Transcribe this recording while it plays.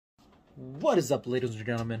What is up, ladies and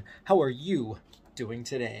gentlemen? How are you doing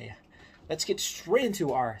today? Let's get straight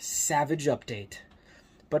into our Savage update.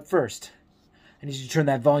 But first, I need you to turn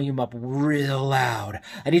that volume up real loud.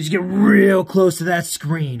 I need you to get real close to that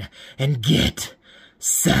screen and get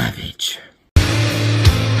savage.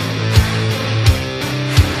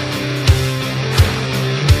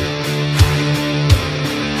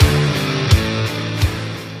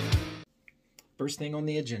 First thing on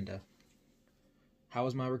the agenda. How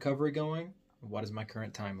is my recovery going? What is my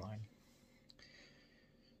current timeline?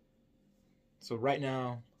 So right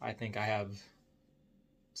now, I think I have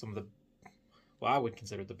some of the, what I would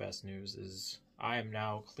consider the best news is I am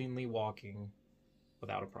now cleanly walking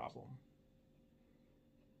without a problem.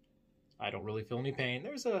 I don't really feel any pain.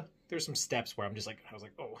 There's some steps where I was like,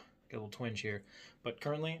 oh, get a little twinge here. But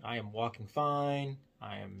currently, I am walking fine.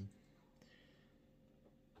 I'm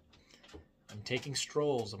taking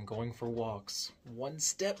strolls. I'm going for walks. One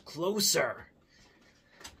step closer.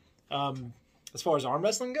 As far as arm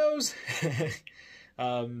wrestling goes,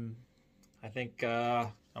 I think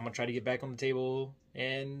I'm going to try to get back on the table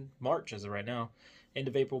in March as of right now. End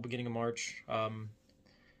of April, beginning of March.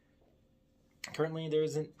 Currently,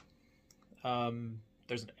 there's a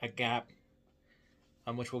gap,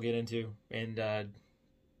 which we'll get into, and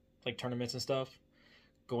like tournaments and stuff,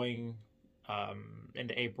 going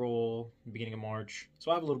into April, beginning of March.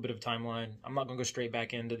 So I have a little bit of a timeline. I'm not going to go straight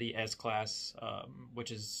back into the S class,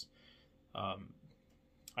 which is, I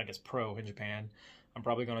guess, pro in Japan. I'm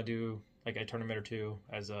probably going to do like a tournament or two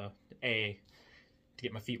as a to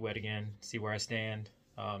get my feet wet again, see where I stand.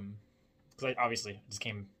 Because I obviously just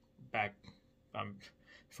came back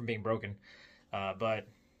from being broken. But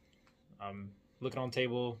I'm looking on the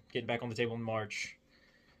table, getting back on the table in March.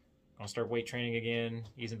 I'll start weight training again,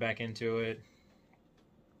 easing back into it.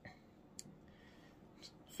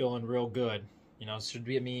 Feeling real good. You know, should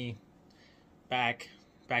be me back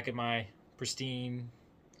at my pristine.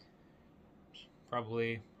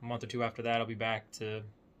 Probably a month or two after that, I'll be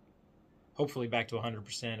hopefully back to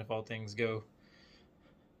 100% if all things go,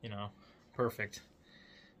 you know, perfect.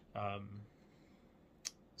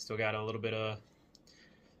 Still got a little bit of,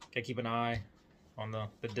 gotta keep an eye on the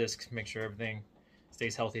disc, make sure everything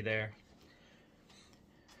stays healthy there.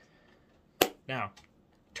 Now,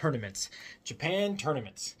 tournaments. Japan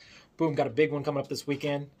tournaments. Boom, got a big one coming up this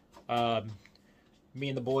weekend. Me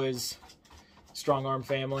and the boys, Strong Arm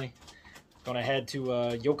family, gonna head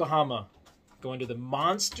to Yokohama, going to the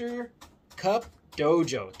Monster Cup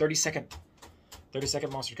Dojo,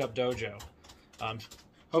 32nd Monster Cup Dojo.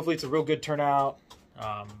 Hopefully it's a real good turnout.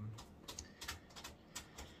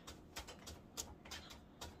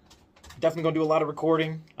 Definitely gonna do a lot of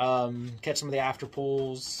recording, catch some of the after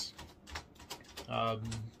pulls,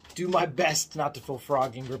 do my best not to feel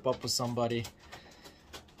froggy and grip up with somebody,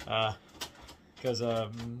 because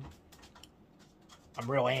I'm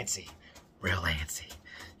real antsy.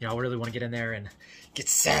 You know, I really want to get in there and get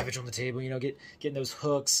savage on the table. You know, getting those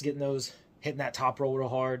hooks, hitting that top roll real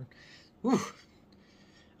hard. Whew.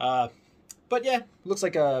 But yeah, looks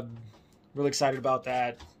like really excited about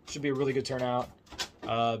that. Should be a really good turnout.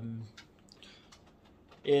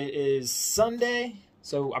 It is Sunday,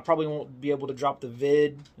 so I probably won't be able to drop the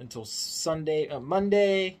vid until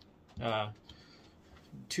Monday,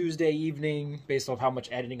 Tuesday evening, based off how much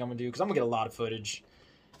editing I'm going to do, because I'm going to get a lot of footage.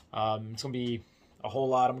 It's going to be a whole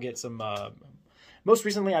lot. I'm going to get some, most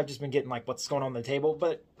recently I've just been getting like what's going on the table,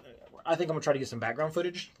 but I think I'm going to try to get some background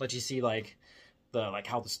footage, let you see like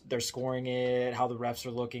how they're scoring it, how the refs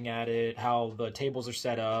are looking at it, how the tables are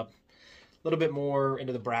set up, a little bit more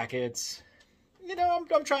into the brackets. You know,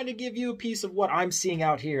 I'm trying to give you a piece of what I'm seeing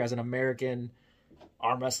out here as an American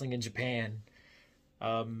arm wrestling in Japan.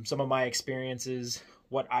 Some of my experiences,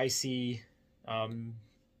 what I see, you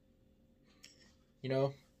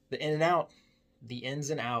know, the in and out, the ins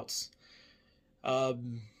and outs. Now,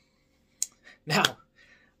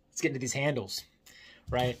 let's get into these handles,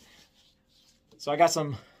 right? So I got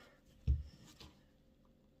some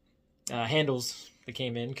handles that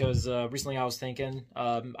came in because recently I was thinking,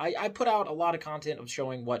 I put out a lot of content of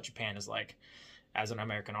showing what Japan is like as an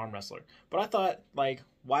American arm wrestler. But I thought, like,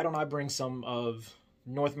 why don't I bring some of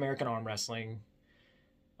North American arm wrestling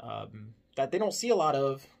that they don't see a lot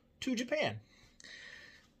of to Japan?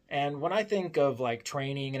 And when I think of, like,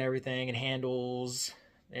 training and everything and handles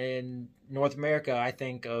in North America, I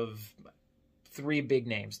think of three big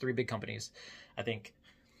names, three big companies. I think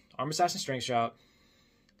Arm Assassin Strength Shop,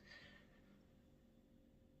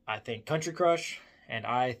 I think Country Crush, and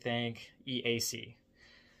I think EAC.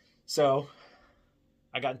 So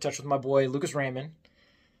I got in touch with my boy Lucas Raymond,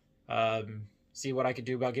 see what I could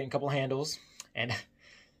do about getting a couple handles. And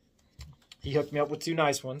He hooked me up with 2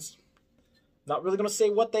 nice ones. Not really going to say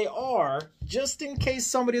what they are, just in case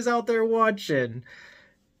somebody's out there watching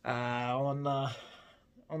on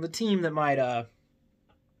the team that might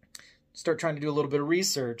start trying to do a little bit of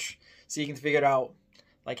research, so you can figure out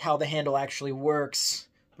like how the handle actually works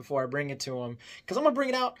before I bring it to them. Because I'm going to bring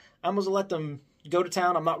it out, I'm going to let them go to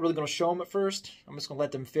town. I'm not really going to show them at first. I'm just going to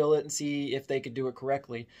let them feel it and see if they could do it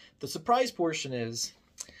correctly. The surprise portion is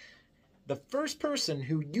the first person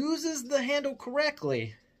who uses the handle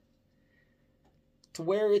correctly to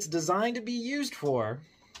where it's designed to be used for,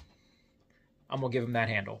 I'm going to give them that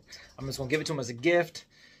handle. I'm just going to give it to them as a gift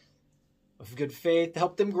of good faith to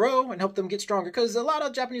help them grow and help them get stronger. Because a lot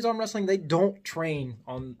of Japanese arm wrestling, they don't train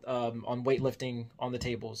on weightlifting on the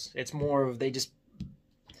tables. It's more of they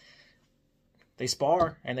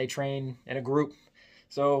spar and they train in a group.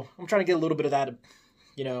 So I'm trying to get a little bit of that,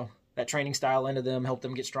 you know, that training style into them, help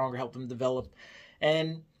them get stronger, help them develop.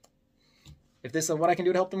 And if this is what I can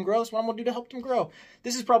do to help them grow, that's what I'm going to do to help them grow.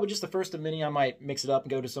 This is probably just the first of many. I might mix it up and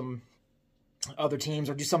go to some other teams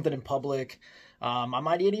or do something in public. I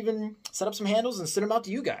might even set up some handles and send them out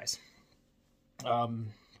to you guys.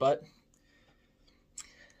 But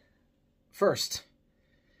first,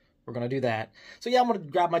 we're going to do that. So yeah, I'm going to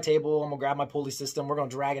grab my table. I'm going to grab my pulley system. We're going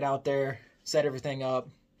to drag it out there, set everything up.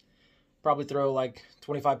 Probably throw like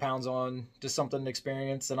 25 pounds on, just something to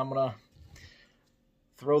experience. And I'm going to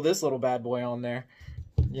throw this little bad boy on there,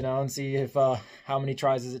 you know, and see if how many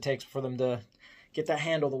tries it takes for them to get that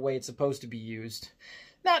handle the way it's supposed to be used.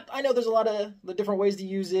 I know there's a lot of the different ways to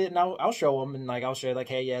use it, and I'll show them, and like I'll show like,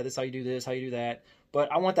 hey, yeah, this is how you do this, how you do that.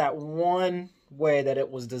 But I want that one way that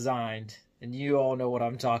it was designed, and you all know what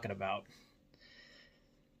I'm talking about.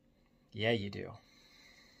 Yeah, you do.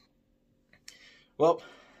 Well,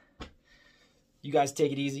 you guys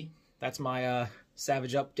take it easy. That's my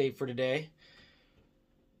Savage update for today.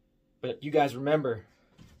 But you guys remember,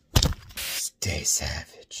 stay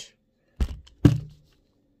savage.